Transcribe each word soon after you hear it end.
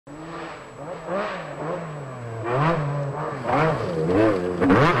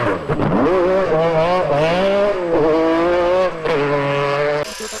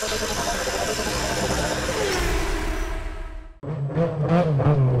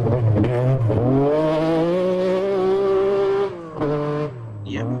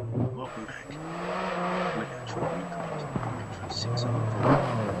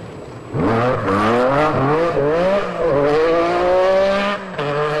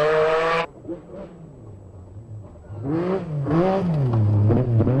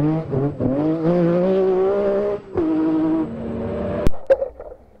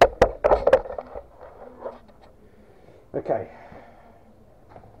Okay,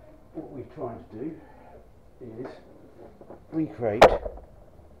 what we're trying to do is recreate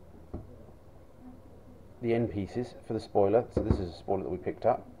the end pieces for the spoiler. So this is a spoiler that we picked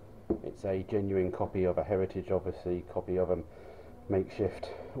up. It's a genuine copy of a heritage, obviously copy of a makeshift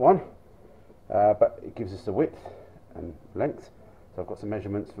one, but it gives us the width and length. So I've got some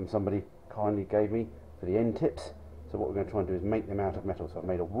measurements from somebody kindly gave me for the end tips. So what we're going to try and do is make them out of metal. So I've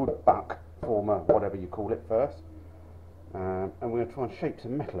made a wood buck former, whatever you call it, first. And we're going to try and shape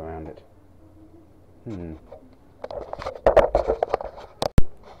some metal around it.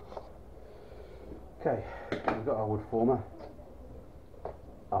 Okay, we've got our wood former.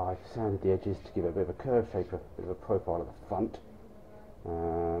 I've sanded the edges to give it a bit of a curve shape, a bit of a profile at the front.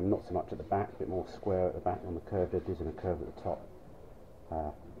 Not so much at the back, a bit more square at the back on the curved edges and a curve at the top.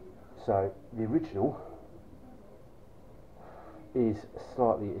 So the original is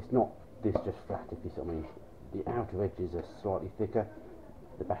slightly, it's not this just flat, if you see what I mean. The outer edges are slightly thicker,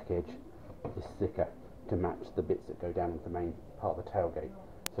 the back edge is thicker to match the bits that go down into the main part of the tailgate.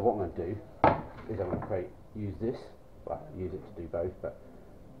 So what I'm going to do is I'm going to use this, well, use it to do both, but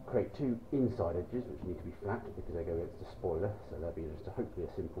create two inside edges which need to be flat because they go against the spoiler, so there'll be just hopefully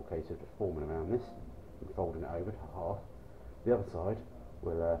a simple case of just forming around this and folding it over to half. The other side,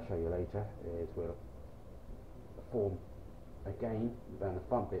 we'll show you later, is we'll form again around the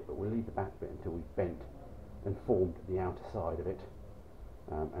front bit, but we'll leave the back bit until we've bent and formed the outer side of it,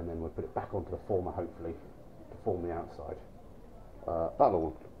 and then we'll put it back onto the former hopefully to form the outside.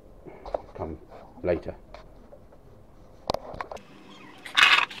 That'll come later.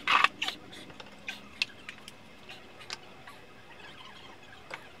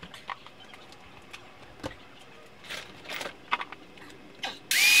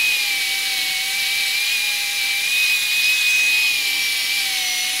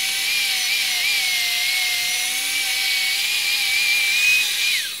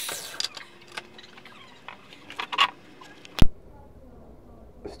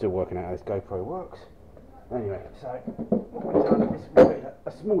 Still working out how this GoPro works. Anyway, so what we've done is we've made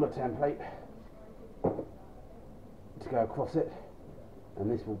a smaller template to go across it, and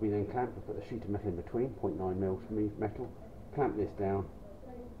this will be then clamped. We'll put a sheet of metal in between, 0.9mm metal, clamp this down,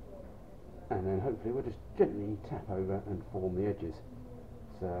 and then hopefully we'll just gently tap over and form the edges.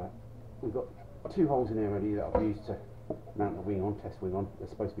 So we've got two holes in here already that I've used to mount the wing on, test wing on.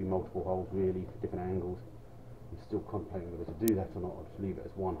 There's supposed to be multiple holes really for different angles. I'm still contemplating whether to do that or not. I'll just leave it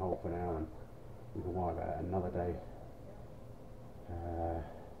as one hole for now and we can worry about it another day.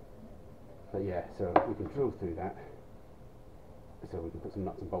 But yeah, so we can drill through that. So we can put some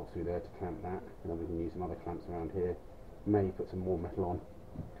nuts and bolts through there to clamp that, and then we can use some other clamps around here. Maybe put some more metal on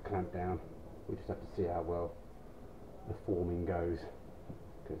to clamp down. We just have to see how well the forming goes,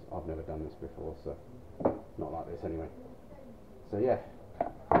 because I've never done this before, so not like this anyway. So yeah,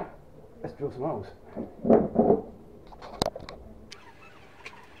 let's drill some holes.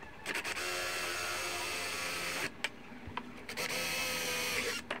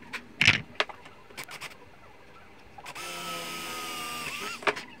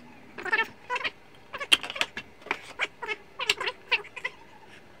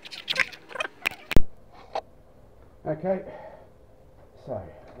 Okay, so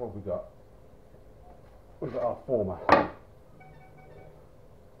what have we got? We've got our former.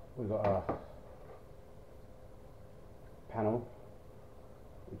 We've got our panel,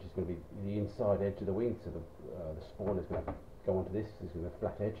 which is going to be the inside edge of the wing, so the spoiler is going to go onto this. This is going to be a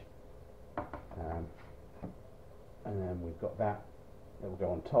flat edge, and then we've got that will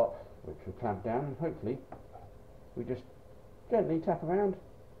go on top, which will clamp down, and hopefully we just gently tap around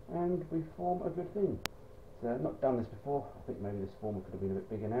and we form a good thing. So I've not done this before. I think maybe this former could have been a bit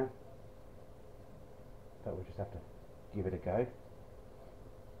bigger now, but we'll just have to give it a go.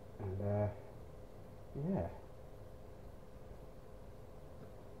 And yeah.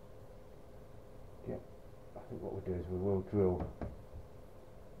 I think what we'll do is we will drill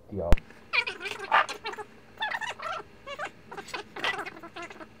the arc.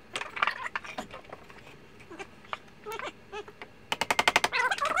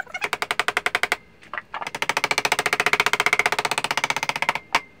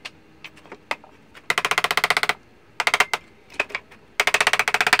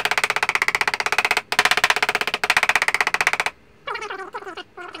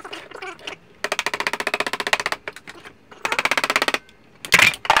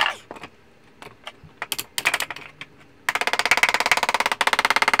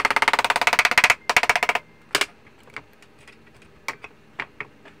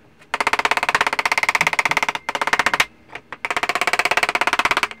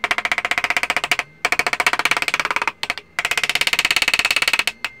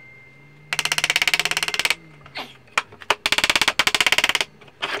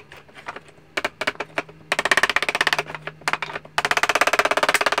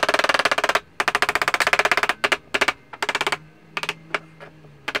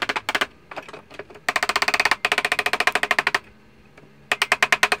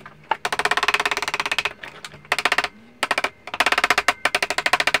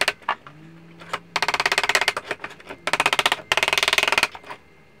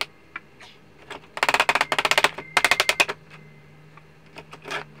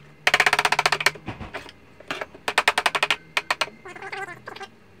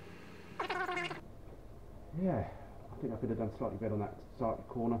 slightly better on that side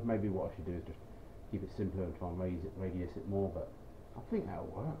corner. Maybe what I should do is just keep it simpler and try and radius it more, but I think that'll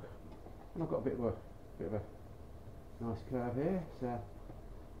work. And I've got a bit of a nice curve here, so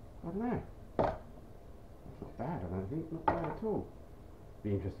I don't know. That's not bad, I don't think. Not bad at all. Be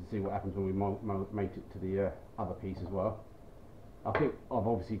interested to see what happens when we mate it to the other piece as well. I think I've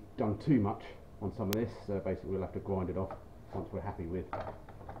obviously done too much on some of this, so basically we'll have to grind it off once we're happy with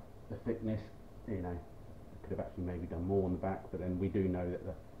the thickness. You know, could have actually maybe done more on the back, but then we do know that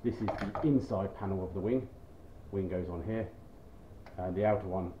this is the inside panel of the wing. Wing goes on here, and the outer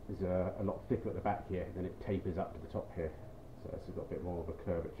one is a lot thicker at the back here, then it tapers up to the top here, so it's got a bit more of a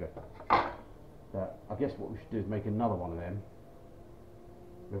curvature. But I guess what we should do is make another one of them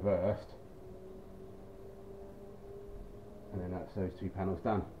reversed, and then that's those two panels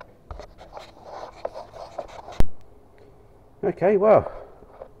done. Okay, well,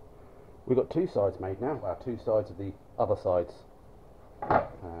 we've got two sides made now. Well, two sides of the other sides.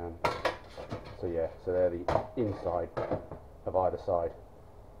 So yeah, so they're the inside of either side.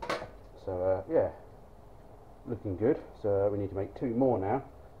 So yeah, looking good. So we need to make two more now.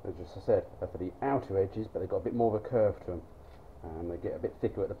 As I said, for the outer edges, but they've got a bit more of a curve to them. They get a bit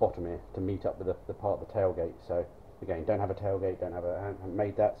thicker at the bottom here to meet up with the part of the tailgate. So again, don't have a tailgate, haven't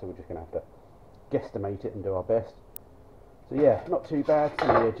made that, so we're just going to have to guesstimate it and do our best. So yeah, not too bad. Some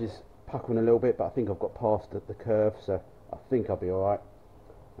of the edges puckering a little bit, but I think I've got past the curve, so I think I'll be alright.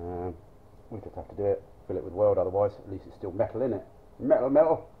 We just have to do it, fill it with weld, otherwise at least it's still metal in it.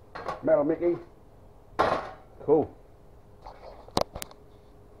 Metal, Mickey. Cool.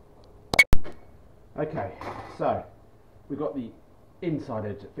 Okay, so we've got the inside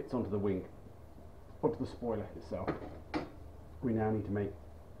edge that fits onto the wing, onto the spoiler itself. We now need to make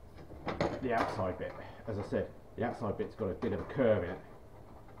the outside bit. As I said, the outside bit's got a bit of a curve in it,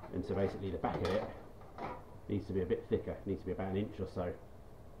 and so basically the back of it needs to be a bit thicker, needs to be about an inch or so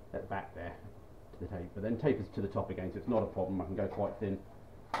at the back there to the tape, but then tapers to the top again, so it's not a problem. I can go quite thin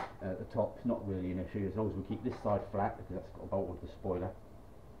at the top, it's not really an issue as long as we keep this side flat, because that's got a bolt onto the spoiler.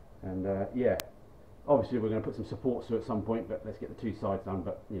 And yeah, obviously we're going to put some supports through at some point, but let's get the two sides done,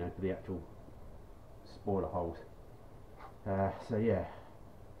 but you know, for the actual spoiler holes. So yeah,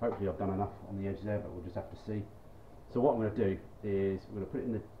 hopefully I've done enough on the edge there, but we'll just have to see. So what I'm going to do is we're going to put it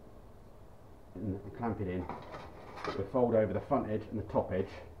in clamp it in. We'll fold over the front edge and the top edge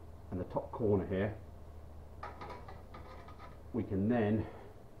and the top corner here. We can then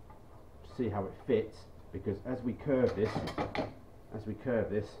see how it fits, because as we curve this,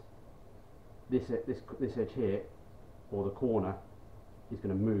 this edge here, or the corner, is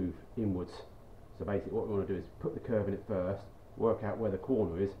going to move inwards. So basically what we want to do is put the curve in it first, work out where the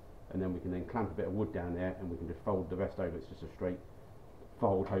corner is, and then we can then clamp a bit of wood down there, and we can just fold the rest over. It's just a straight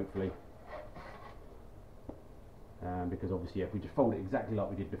fold, hopefully. Because obviously if we just fold it exactly like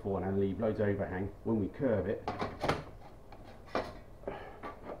we did before and leave loads of overhang, when we curve it,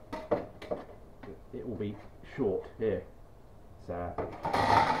 it will be short here. So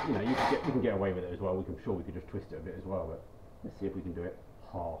you know, we can get away with it as well. I'm sure we could just twist it a bit as well, but let's see if we can do it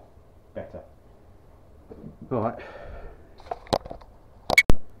half better. Right.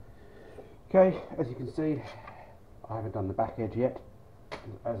 Okay, as you can see, I haven't done the back edge yet.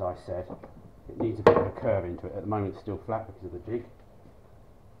 As I said, it needs a bit of a curve into it. At the moment it's still flat because of the jig.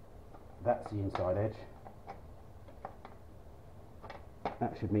 That's the inside edge.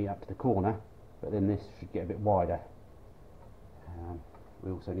 That should meet up to the corner, but then this should get a bit wider.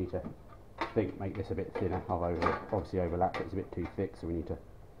 We also need to make this a bit thinner. I've obviously overlapped it, it's a bit too thick, so we need to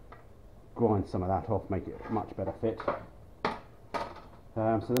grind some of that off, make it a much better fit.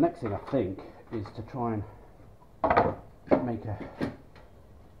 So the next thing I think is to try and make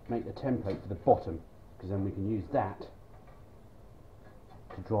the template for the bottom, because then we can use that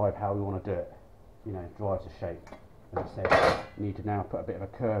to drive how we want to do it. You know, drive to shape. As I said, we need to now put a bit of a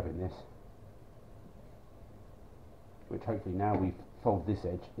curve in this, which hopefully now we fold this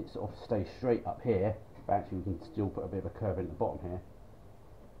edge, it sort of stays straight up here, but actually we can still put a bit of a curve in the bottom here,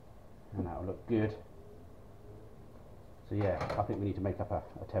 and that will look good. So yeah, I think we need to make up a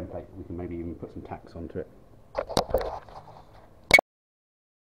template. We can maybe even put some tacks onto it.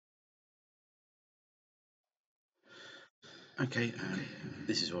 Okay,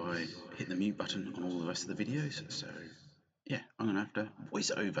 this is why I hit the mute button on all the rest of the videos, so yeah, I'm going to have to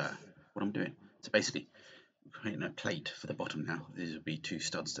voice over what I'm doing. So basically, we're creating a plate for the bottom now. These will be two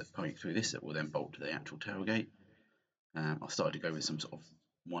studs that poke through this that will then bolt to the actual tailgate. I started to go with some sort of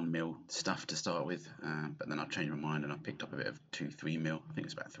 1mm stuff to start with, but then I changed my mind and I picked up a bit of 2-3mm, I think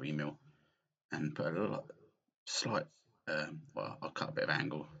it's about 3mm, and put a little slight, well, I'll cut a bit of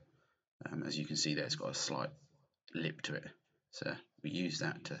angle. As you can see there, it's got a slight lip to it. So we use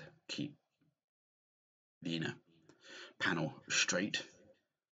that to keep the inner panel straight.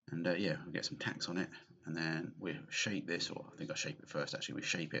 And yeah, we'll get some tacks on it, and then we'll shape this, or I think I shape it first actually. We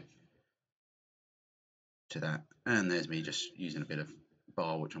shape it to that, and there's me just using a bit of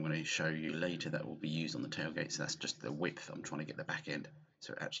bar, which I'm going to show you later, that will be used on the tailgate. So that's just the width. I'm trying to get the back end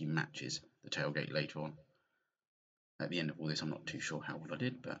so it actually matches the tailgate later on. At the end of all this, I'm not too sure how well I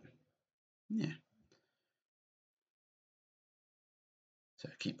did, but yeah. So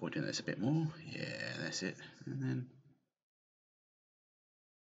keep pointing this a bit more. Yeah, that's it. And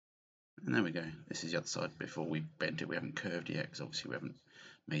there we go. This is the other side before we bent it. We haven't curved yet because obviously we haven't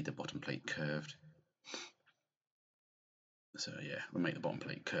made the bottom plate curved. So yeah, we'll make the bottom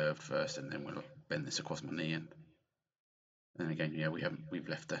plate curved first, and then we'll bend this across my knee. And then again, yeah, we've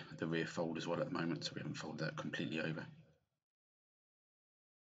left the rear fold as well at the moment, so we haven't folded that completely over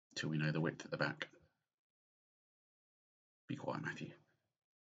till we know the width at the back. Be quiet, Matthew.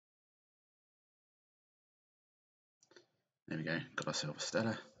 There we go. Got ourselves a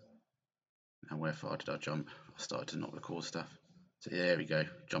Stella. Now where far did I jump? I started to not record stuff. So there we go.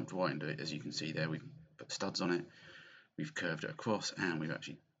 Jumped right into it. As you can see there, we put studs on it. We've curved it across, and we've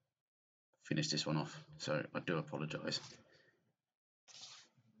actually finished this one off. So I do apologise.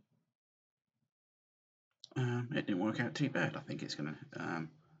 It didn't work out too bad. I think it's going to...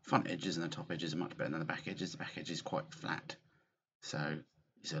 front edges and the top edges are much better than the back edges. The back edge is quite flat, so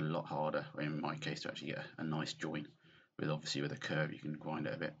it's a lot harder, in my case, to actually get a nice joint. Obviously with a curve you can grind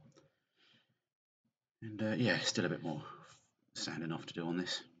it a bit. And yeah, still a bit more sanding off to do on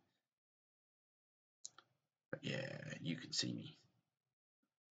this. But yeah, you can see me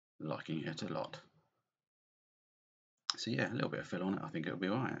liking it a lot. So yeah, a little bit of fill on it. I think it'll be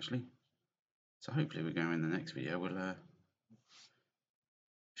alright actually. So hopefully we'll go in the next video. We'll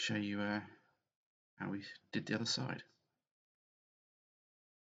show you how we did the other side.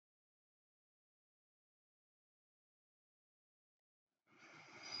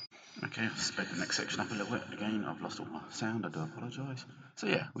 Okay, I've sped the next section up a little bit. Again, I've lost all my sound. I do apologise. So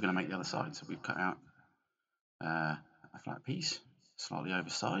yeah, we're going to make the other side. So we've cut out a flat piece, slightly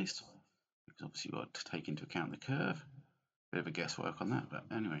oversized, because obviously you've got to take into account the curve. Bit of a guesswork on that, but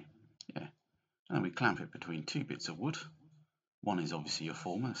anyway, yeah. And then we clamp it between two bits of wood. One is obviously your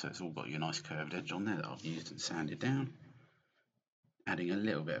former, so it's all got your nice curved edge on there that I've used and sanded down. Adding a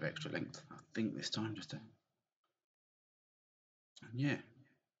little bit of extra length, I think this time, just to... And yeah,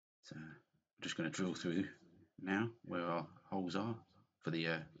 so I'm just going to drill through now where our holes are for the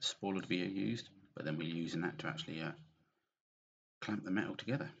spoiler to be used, but then we're using that to actually clamp the metal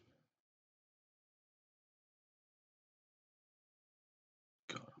together.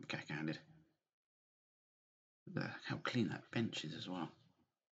 God, I'm cack-handed. Look at how clean that bench is as well.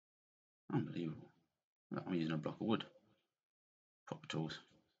 Unbelievable. I'm using a block of wood. Proper tools.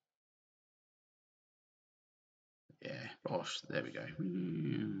 Yeah, bosh, there we go.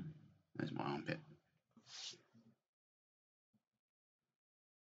 There's my armpit.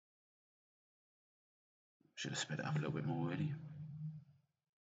 Should have sped it up a little bit more really.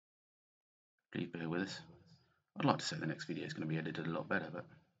 Please bear with us. I'd like to say the next video is going to be edited a lot better, but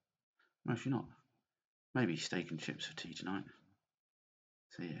mostly not. Maybe steak and chips for tea tonight.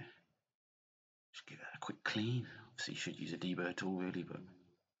 So yeah, just give it a quick clean. Obviously you should use a deburr tool really, but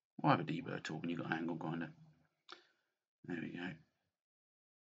why have a deburr tool when you've got an angle grinder? There we go.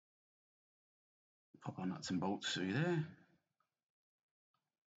 Pop our nuts and bolts through there.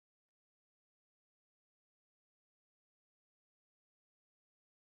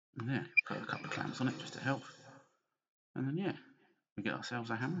 And yeah, put a couple of clamps on it just to help. And then yeah, we get ourselves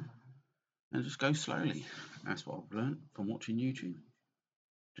a hammer and just go slowly. That's what I've learned from watching YouTube.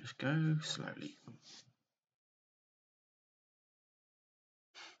 Just go slowly.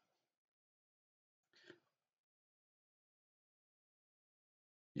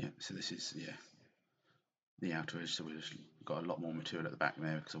 Yeah, so this is the outer edge, so we've just got a lot more material at the back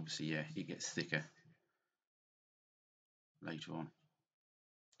there because obviously yeah, it gets thicker later on.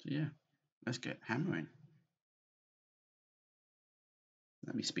 So yeah, let's get hammering.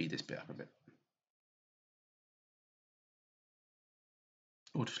 Let me speed this bit up a bit.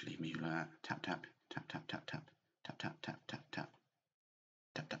 Or just leave me like that. Tap tap tap tap tap tap tap tap tap tap tap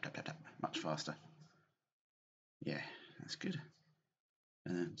tap tap tap tap tap. Much faster. Yeah, that's good.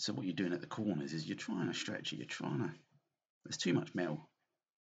 And then, so what you're doing at the corners is you're trying to stretch it. There's too much metal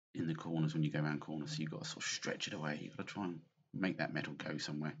in the corners when you go around corners, so you've got to sort of stretch it away. You've got to try and make that metal go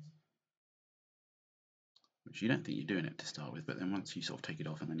somewhere. Which you don't think you're doing it to start with, but then once you sort of take it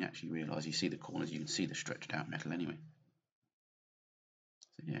off and then you actually realise you see the corners, you can see the stretched out metal anyway.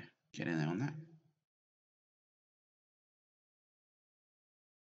 So yeah, get in there on that.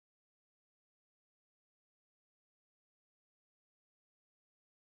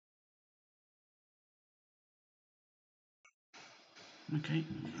 Okay,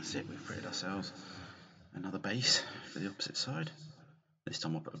 that's it. We've created ourselves another base for the opposite side. This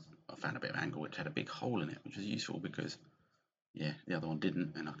time I found a bit of angle which had a big hole in it, which was useful because, yeah, the other one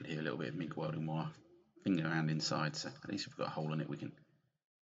didn't, and I could hear a little bit of MIG welding while fingering around inside. So at least if we've got a hole in it, we can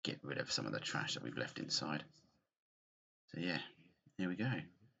get rid of some of the trash that we've left inside. So yeah, here we go.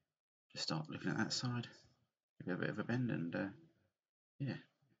 Just start looking at that side, give it a bit of a bend, and yeah,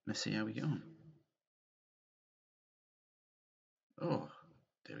 let's see how we get on. Oh,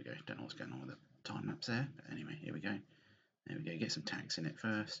 there we go. Don't know what's going on with the time lapse there, but anyway, here we go. There we go. Get some tacks in it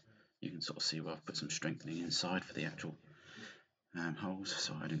first. You can sort of see where I've put some strengthening inside for the actual holes,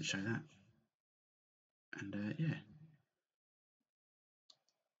 so I didn't show that. And yeah,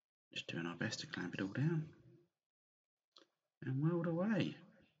 just doing our best to clamp it all down and weld away.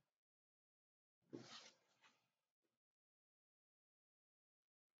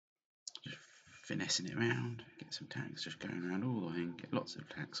 Just finessing it around, get some tacks just going around all the way, get lots of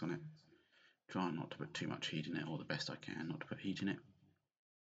tacks on it. Try not to put too much heat in it, or the best I can not to put heat in it.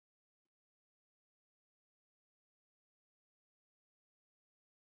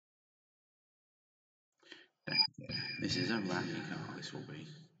 Don't forget, this is a rally car, this will be.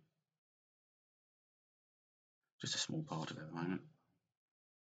 Just a small part of it at the moment.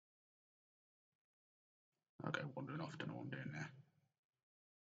 I'll go wandering off, don't know what I'm doing there.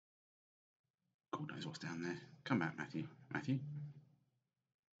 God knows what's down there. Come back, Matthew. Matthew?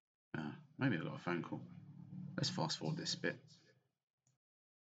 Maybe I've got a phone call. Let's fast forward this bit.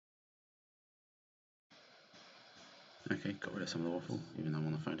 Okay, got rid of some of the waffle, even though I'm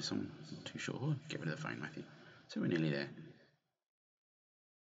on the phone to someone. Not too sure. Get rid of the phone, Matthew. So we're nearly there.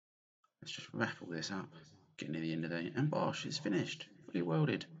 Let's just raffle this up. Get near the end of the day. And bosh, it's finished. Fully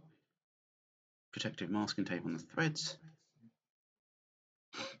welded. Protective masking tape on the threads.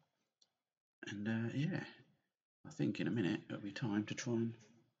 And yeah, I think in a minute it'll be time to try and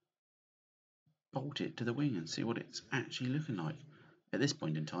bolt it to the wing and see what it's actually looking like. At this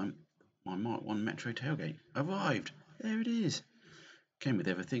point in time, my Mark 1 Metro tailgate arrived. There it is. Came with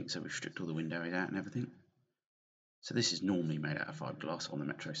everything, so we've stripped all the windows out and everything. So this is normally made out of fiberglass on the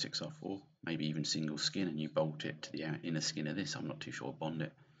Metro 6R4, maybe even single skin, and you bolt it to the inner skin of this. I'm not too sure, bond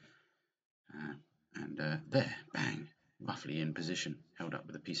it. And there, bang, roughly in position, held up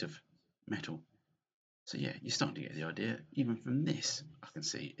with a piece of metal. So yeah, you're starting to get the idea. Even from this, I can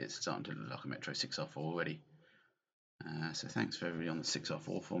see it's starting to look like a Metro 6R4 already. So thanks for everybody on the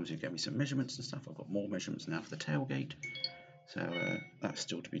 6R4 forums who gave me some measurements and stuff. I've got more measurements now for the tailgate. So that's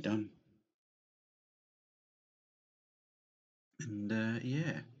still to be done. And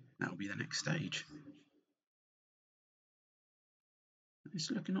yeah, that'll be the next stage.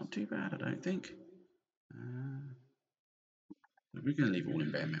 It's looking not too bad, I don't think. We're going to leave it all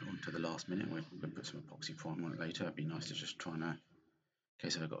in bare metal until the last minute. We're going to put some epoxy primer on it later. It'd be nice to just try and, in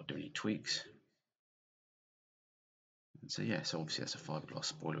case I've got to do any tweaks. And so yeah, so obviously that's a fiberglass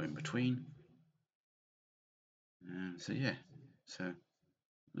spoiler in between. And so yeah, so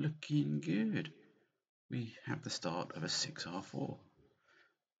looking good. We have the start of a 6R4.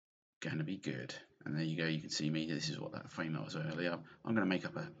 Going to be good. And there you go, you can see me. This is what that frame was earlier. I'm going to make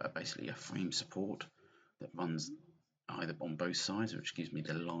up basically a frame support that runs either on both sides, which gives me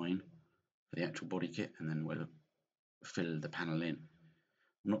the line for the actual body kit, and then we'll fill the panel in.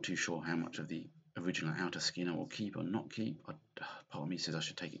 I'm not too sure how much of the original outer skin I will keep or not keep. Part of me says I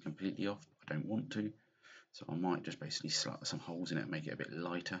should take it completely off. I don't want to, so I might just basically slot some holes in it and make it a bit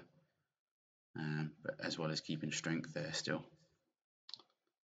lighter, but as well as keeping strength there still.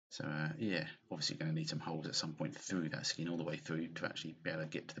 So yeah, obviously going to need some holes at some point through that skin, all the way through, to actually be able to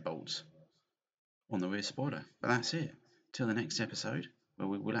get to the bolts on the rear spoiler. But that's it. Till the next episode, where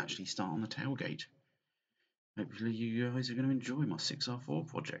we will actually start on the tailgate. Hopefully you guys are going to enjoy my 6R4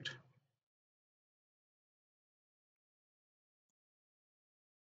 project.